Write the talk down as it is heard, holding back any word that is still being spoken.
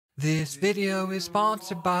This video is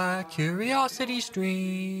sponsored by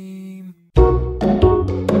CuriosityStream.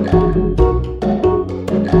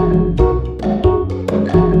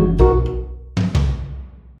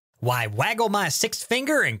 Why waggle my sixth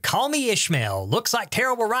finger and call me Ishmael? Looks like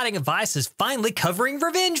terrible writing advice is finally covering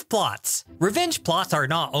revenge plots. Revenge plots are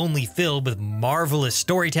not only filled with marvelous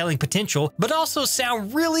storytelling potential, but also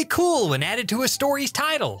sound really cool when added to a story's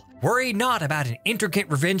title. Worry not about an intricate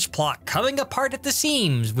revenge plot coming apart at the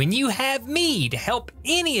seams when you have me to help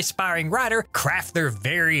any aspiring writer craft their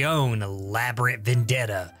very own elaborate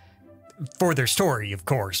vendetta. For their story, of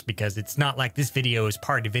course, because it's not like this video is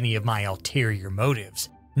part of any of my ulterior motives.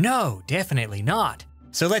 No, definitely not.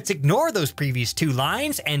 So let's ignore those previous two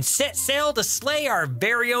lines and set sail to slay our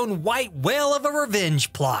very own white whale of a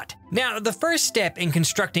revenge plot. Now, the first step in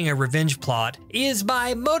constructing a revenge plot is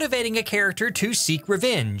by motivating a character to seek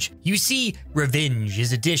revenge. You see, revenge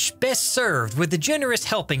is a dish best served with a generous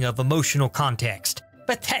helping of emotional context.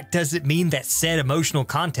 But that doesn't mean that said emotional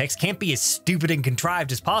context can't be as stupid and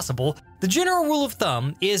contrived as possible. The general rule of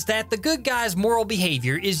thumb is that the good guy's moral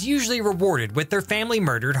behavior is usually rewarded with their family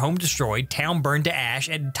murdered, home destroyed, town burned to ash,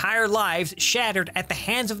 and entire lives shattered at the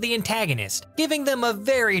hands of the antagonist, giving them a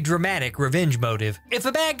very dramatic revenge motive. If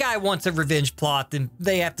a bad guy wants a revenge plot, then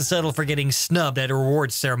they have to settle for getting snubbed at a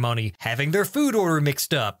rewards ceremony, having their food order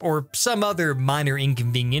mixed up, or some other minor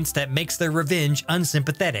inconvenience that makes their revenge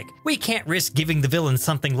unsympathetic. We can't risk giving the villain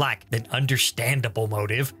something like an understandable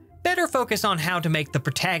motive. Better focus on how to make the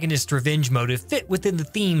protagonist's revenge motive fit within the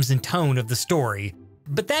themes and tone of the story.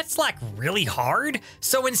 But that's like really hard,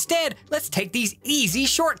 so instead, let's take these easy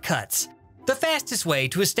shortcuts. The fastest way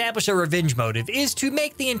to establish a revenge motive is to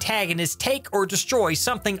make the antagonist take or destroy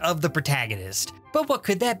something of the protagonist. But what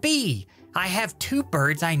could that be? I have 2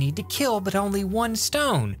 birds I need to kill, but only 1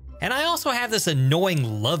 stone. And I also have this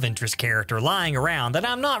annoying love interest character lying around that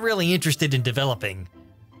I'm not really interested in developing.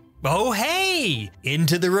 Oh hey!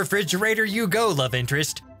 Into the refrigerator you go, love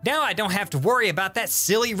interest. Now I don't have to worry about that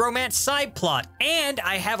silly romance side plot, and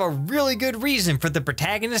I have a really good reason for the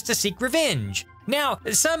protagonist to seek revenge. Now,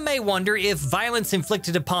 some may wonder if violence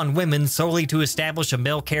inflicted upon women solely to establish a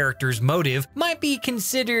male character's motive might be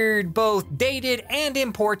considered both dated and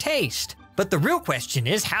in poor taste. But the real question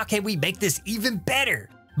is, how can we make this even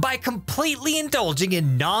better? By completely indulging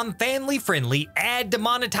in non-family friendly,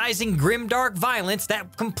 ad-demonetizing grimdark violence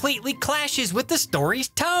that completely clashes with the story's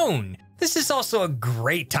tone. This is also a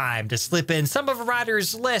great time to slip in some of a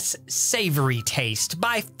writer's less savory taste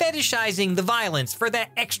by fetishizing the violence for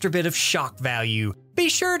that extra bit of shock value. Be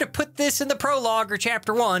sure to put this in the prologue or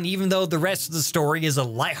chapter 1, even though the rest of the story is a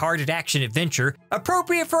lighthearted action adventure,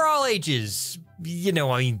 appropriate for all ages. You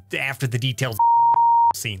know, I mean, after the detailed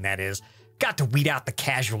scene, that is. Got to weed out the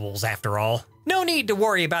casuals after all. No need to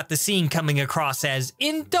worry about the scene coming across as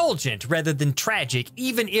indulgent rather than tragic,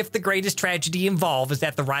 even if the greatest tragedy involved is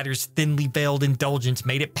that the writer's thinly veiled indulgence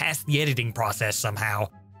made it past the editing process somehow.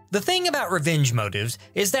 The thing about revenge motives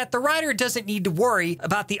is that the writer doesn't need to worry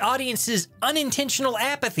about the audience's unintentional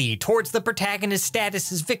apathy towards the protagonist's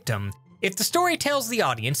status as victim. If the story tells the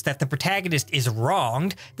audience that the protagonist is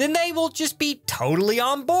wronged, then they will just be totally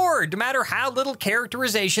on board, no matter how little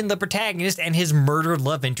characterization the protagonist and his murdered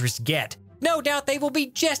love interest get. No doubt they will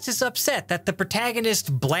be just as upset that the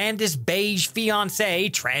protagonist's blandest beige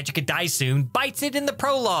fiancée, Tragica Daisoon, bites it in the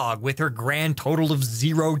prologue with her grand total of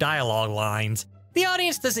 0 dialogue lines. The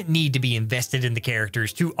audience doesn't need to be invested in the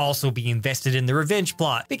characters to also be invested in the revenge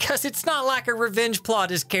plot, because it's not like a revenge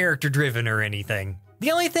plot is character-driven or anything.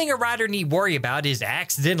 The only thing a writer need worry about is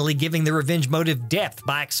accidentally giving the revenge motive depth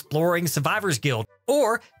by exploring Survivor's Guild,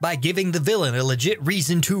 or by giving the villain a legit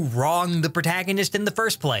reason to wrong the protagonist in the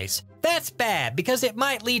first place. That's bad, because it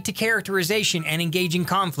might lead to characterization and engaging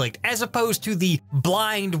conflict, as opposed to the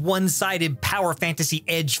blind, one-sided power fantasy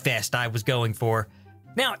edge fest I was going for.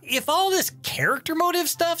 Now, if all this character motive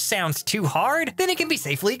stuff sounds too hard, then it can be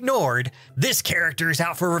safely ignored. This character is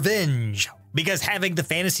out for revenge. Because having the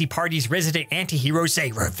fantasy party's resident antihero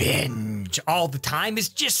say revenge all the time is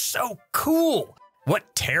just so cool.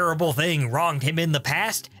 What terrible thing wronged him in the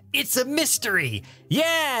past? It's a mystery.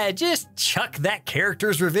 Yeah, just chuck that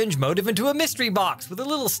character's revenge motive into a mystery box with a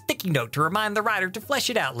little sticky note to remind the writer to flesh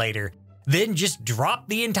it out later. Then just drop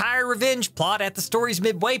the entire revenge plot at the story's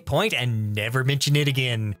midway point and never mention it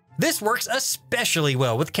again. This works especially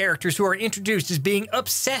well with characters who are introduced as being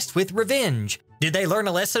obsessed with revenge. Did they learn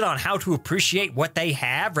a lesson on how to appreciate what they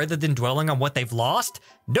have rather than dwelling on what they've lost?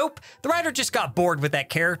 Nope, the writer just got bored with that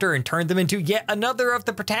character and turned them into yet another of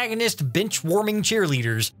the protagonist's bench-warming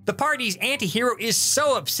cheerleaders. The party's anti-hero is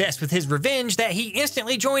so obsessed with his revenge that he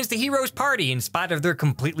instantly joins the hero's party in spite of their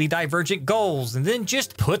completely divergent goals, and then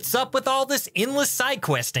just puts up with all this endless side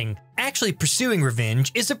questing. Actually pursuing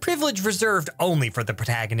revenge is a privilege reserved only for the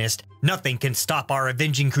protagonist. Nothing can stop our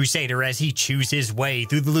avenging crusader as he chews his way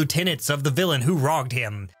through the lieutenants of the villain who wronged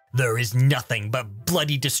him. There is nothing but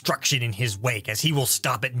bloody destruction in his wake, as he will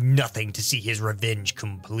stop at nothing to see his revenge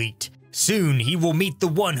complete. Soon he will meet the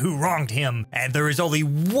one who wronged him, and there is only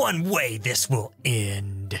one way this will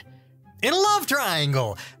end. In a love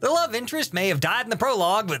triangle, the love interest may have died in the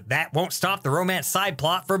prologue, but that won't stop the romance side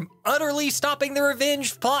plot from utterly stopping the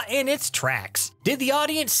revenge plot in its tracks. Did the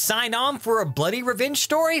audience sign on for a bloody revenge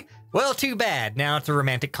story? Well, too bad, now it's a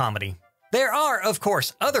romantic comedy. There are, of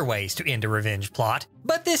course, other ways to end a revenge plot,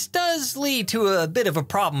 but this does lead to a bit of a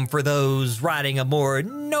problem for those writing a more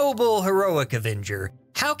noble, heroic Avenger.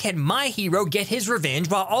 How can my hero get his revenge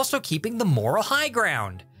while also keeping the moral high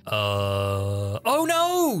ground? Oh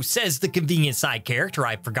no, says the convenient side character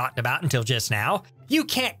I've forgotten about until just now. You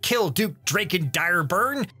can't kill Duke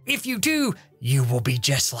Drakendireburn. If you do, you will be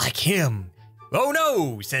just like him. Oh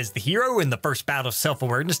no, says the hero in the first bout of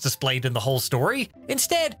self-awareness displayed in the whole story.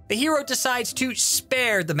 Instead, the hero decides to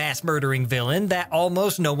spare the mass-murdering villain that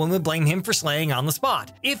almost no one would blame him for slaying on the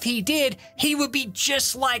spot. If he did, he would be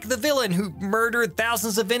just like the villain who murdered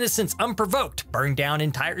thousands of innocents unprovoked, burned down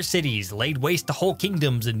entire cities, laid waste to whole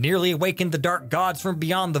kingdoms, and nearly awakened the dark gods from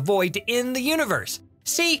beyond the void to end the universe.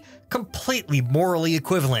 See? Completely morally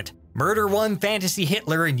equivalent. Murder one fantasy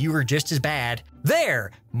Hitler and you are just as bad.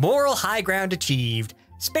 There, moral high ground achieved.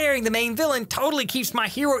 Sparing the main villain totally keeps my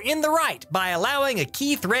hero in the right by allowing a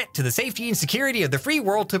key threat to the safety and security of the free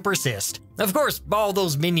world to persist. Of course, all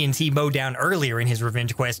those minions he mowed down earlier in his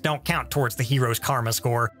revenge quest don't count towards the hero's karma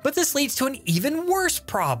score, but this leads to an even worse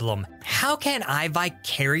problem. How can I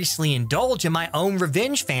vicariously indulge in my own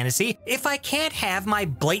revenge fantasy if I can't have my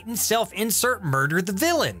blatant self-insert murder the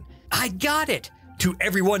villain? I got it! To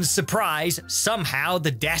everyone's surprise, somehow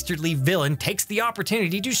the dastardly villain takes the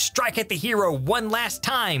opportunity to strike at the hero one last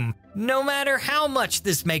time, no matter how much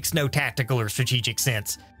this makes no tactical or strategic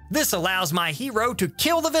sense. This allows my hero to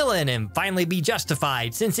kill the villain and finally be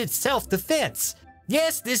justified since it's self-defense.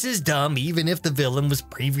 Yes, this is dumb even if the villain was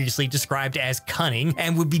previously described as cunning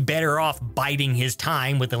and would be better off biding his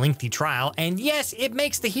time with a lengthy trial, and yes, it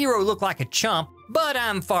makes the hero look like a chump, but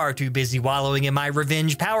I'm far too busy wallowing in my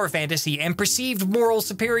revenge power fantasy and perceived moral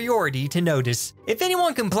superiority to notice. If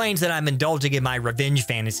anyone complains that I'm indulging in my revenge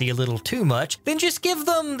fantasy a little too much, then just give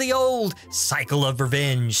them the old cycle of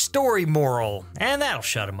revenge story moral, and that'll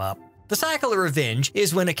shut them up. The cycle of revenge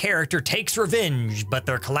is when a character takes revenge, but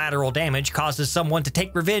their collateral damage causes someone to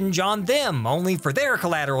take revenge on them, only for their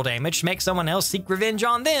collateral damage to make someone else seek revenge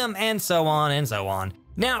on them, and so on and so on.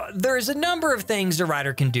 Now, there's a number of things a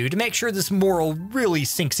writer can do to make sure this moral really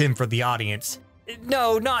sinks in for the audience.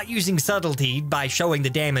 No, not using subtlety by showing the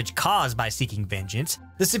damage caused by seeking vengeance.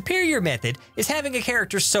 The superior method is having a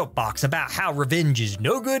character's soapbox about how revenge is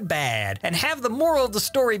no good bad, and have the moral of the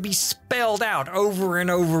story be spelled out over and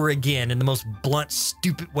over again in the most blunt,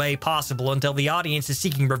 stupid way possible until the audience is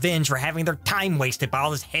seeking revenge for having their time wasted by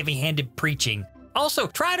all this heavy-handed preaching. Also,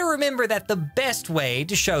 try to remember that the best way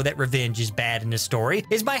to show that revenge is bad in a story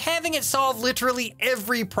is by having it solve literally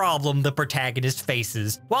every problem the protagonist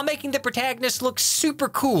faces, while making the protagonist look super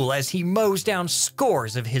cool as he mows down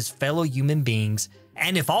scores of his fellow human beings.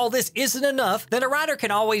 And if all this isn't enough, then a writer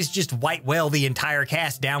can always just white whale the entire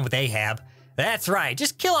cast down with Ahab. That's right,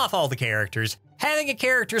 just kill off all the characters. Having a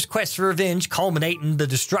character's quest for revenge culminate in the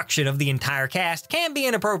destruction of the entire cast can be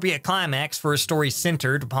an appropriate climax for a story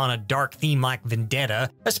centered upon a dark theme like vendetta,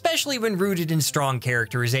 especially when rooted in strong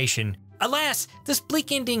characterization. Alas, this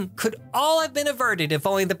bleak ending could all have been averted if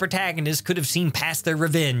only the protagonist could have seen past their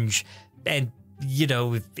revenge. And, you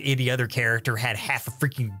know, if any other character had half a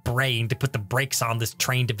freaking brain to put the brakes on this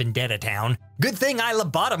train to Vendetta Town. Good thing I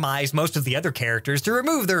lobotomized most of the other characters to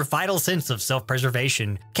remove their vital sense of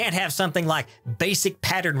self-preservation. Can't have something like basic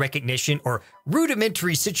pattern recognition or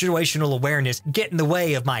rudimentary situational awareness get in the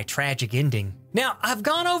way of my tragic ending. Now, I've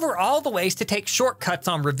gone over all the ways to take shortcuts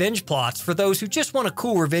on revenge plots for those who just want a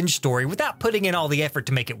cool revenge story without putting in all the effort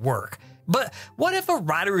to make it work. But what if a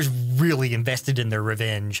writer is really invested in their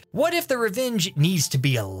revenge? What if the revenge needs to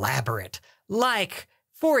be elaborate? Like,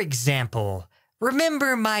 for example,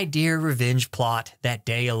 remember my dear revenge plot that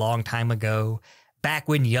day a long time ago, back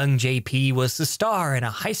when young J.P. was the star in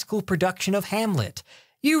a high school production of Hamlet?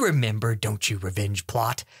 You remember, don't you, revenge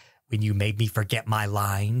plot? When you made me forget my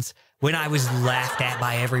lines? When I was laughed at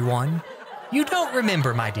by everyone? You don't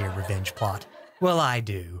remember, my dear Revenge Plot. Well, I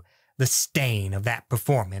do. The stain of that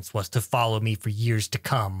performance was to follow me for years to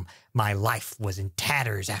come. My life was in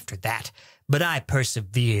tatters after that, but I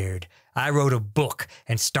persevered. I wrote a book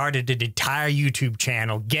and started an entire YouTube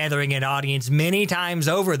channel, gathering an audience many times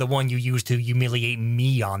over the one you used to humiliate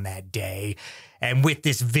me on that day. And with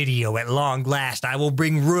this video, at long last, I will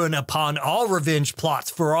bring ruin upon all revenge plots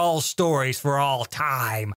for all stories for all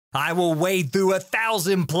time. I will wade through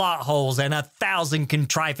 1,000 plot holes and 1,000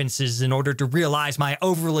 contrivances in order to realize my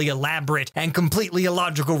overly elaborate and completely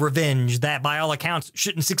illogical revenge that, by all accounts,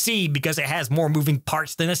 shouldn't succeed because it has more moving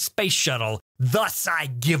parts than a space shuttle. Thus, I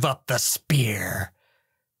give up the spear.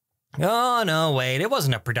 Oh, no, wait, it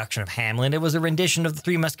wasn't a production of Hamlet. It was a rendition of The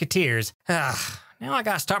Three Musketeers. Now I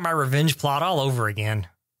gotta start my revenge plot all over again.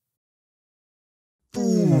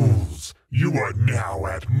 Fools! You are now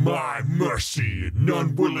at my mercy.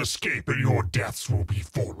 None will escape, and your deaths will be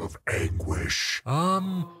full of anguish.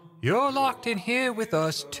 You're locked in here with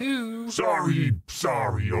us, too. Sorry,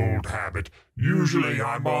 old habit. Usually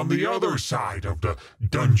I'm on the other side of the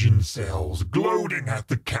dungeon cells, gloating at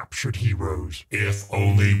the captured heroes. If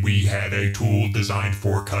only we had a tool designed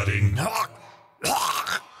for cutting.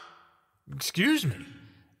 Excuse me.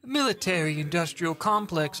 The military-industrial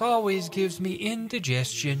complex always gives me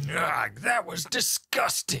indigestion. That was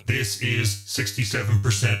disgusting. This is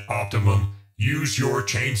 67% optimum. Use your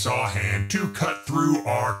chainsaw hand to cut through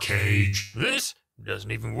our cage. This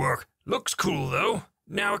doesn't even work. Looks cool, though.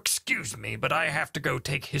 Now, excuse me, but I have to go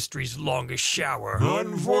take history's longest shower.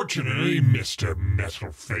 Unfortunately, Mr.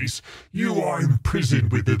 Metalface, you are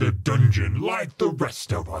imprisoned within a dungeon like the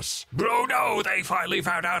rest of us. Oh no, they finally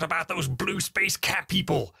found out about those blue space cat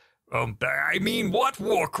people. I mean, what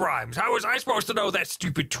war crimes? How was I supposed to know that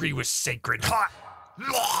stupid tree was sacred?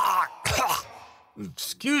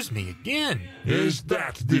 Excuse me again. Is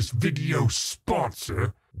that this video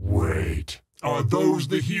sponsor? Wait. Are those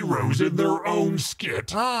the heroes in their own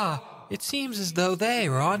skit? It seems as though they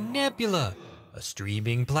are on Nebula, a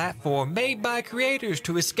streaming platform made by creators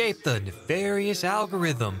to escape the nefarious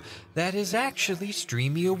algorithm that is actually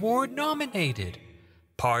Streamy Award nominated.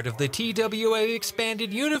 Part of the TWA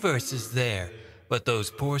expanded universe is there, but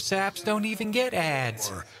those poor saps don't even get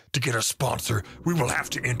ads. To get a sponsor, we will have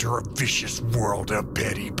to enter a vicious world of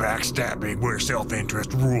petty backstabbing where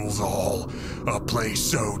self-interest rules all. A place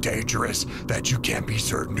so dangerous that you can't be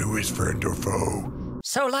certain who is friend or foe.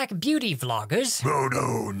 So like beauty vloggers? Oh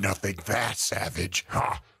no, nothing that savage.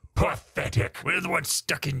 Pathetic. We're the ones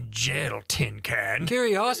stuck in jail, tin can.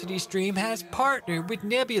 Curiosity Stream has partnered with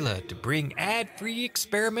Nebula to bring ad-free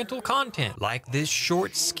experimental content like this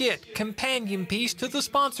short skit companion piece to the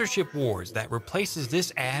sponsorship wars that replaces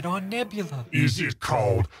this ad on Nebula. Is it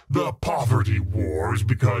called the Poverty Wars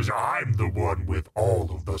because I'm the one with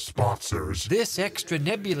all of the sponsors? This extra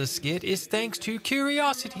Nebula skit is thanks to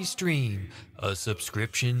Curiosity Stream, a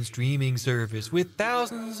subscription streaming service with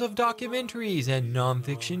thousands of documentaries and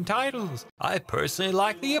nonfiction titles. I personally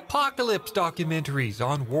like the Apocalypse documentaries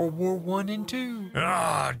on World War I and II.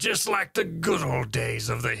 Just like the good old days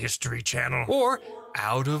of the History Channel. Or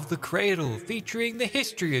Out of the Cradle, featuring the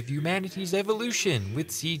history of humanity's evolution with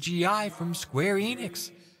CGI from Square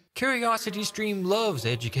Enix. Curiosity Stream loves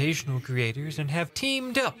educational creators and have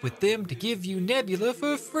teamed up with them to give you Nebula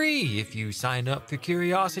for free if you sign up for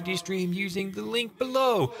Curiosity Stream using the link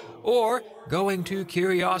below or going to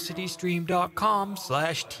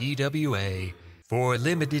curiositystream.com/TWA. For a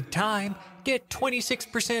limited time, get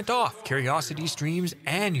 26% off Curiosity Stream's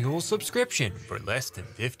annual subscription for less than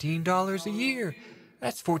 $15 a year.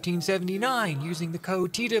 That's $14.79 using the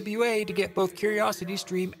code TWA to get both Curiosity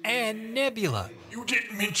Stream and Nebula. You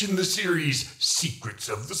didn't mention the series Secrets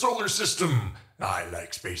of the Solar System. I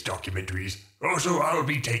like space documentaries. Also, I'll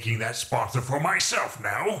be taking that sponsor for myself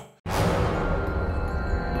now.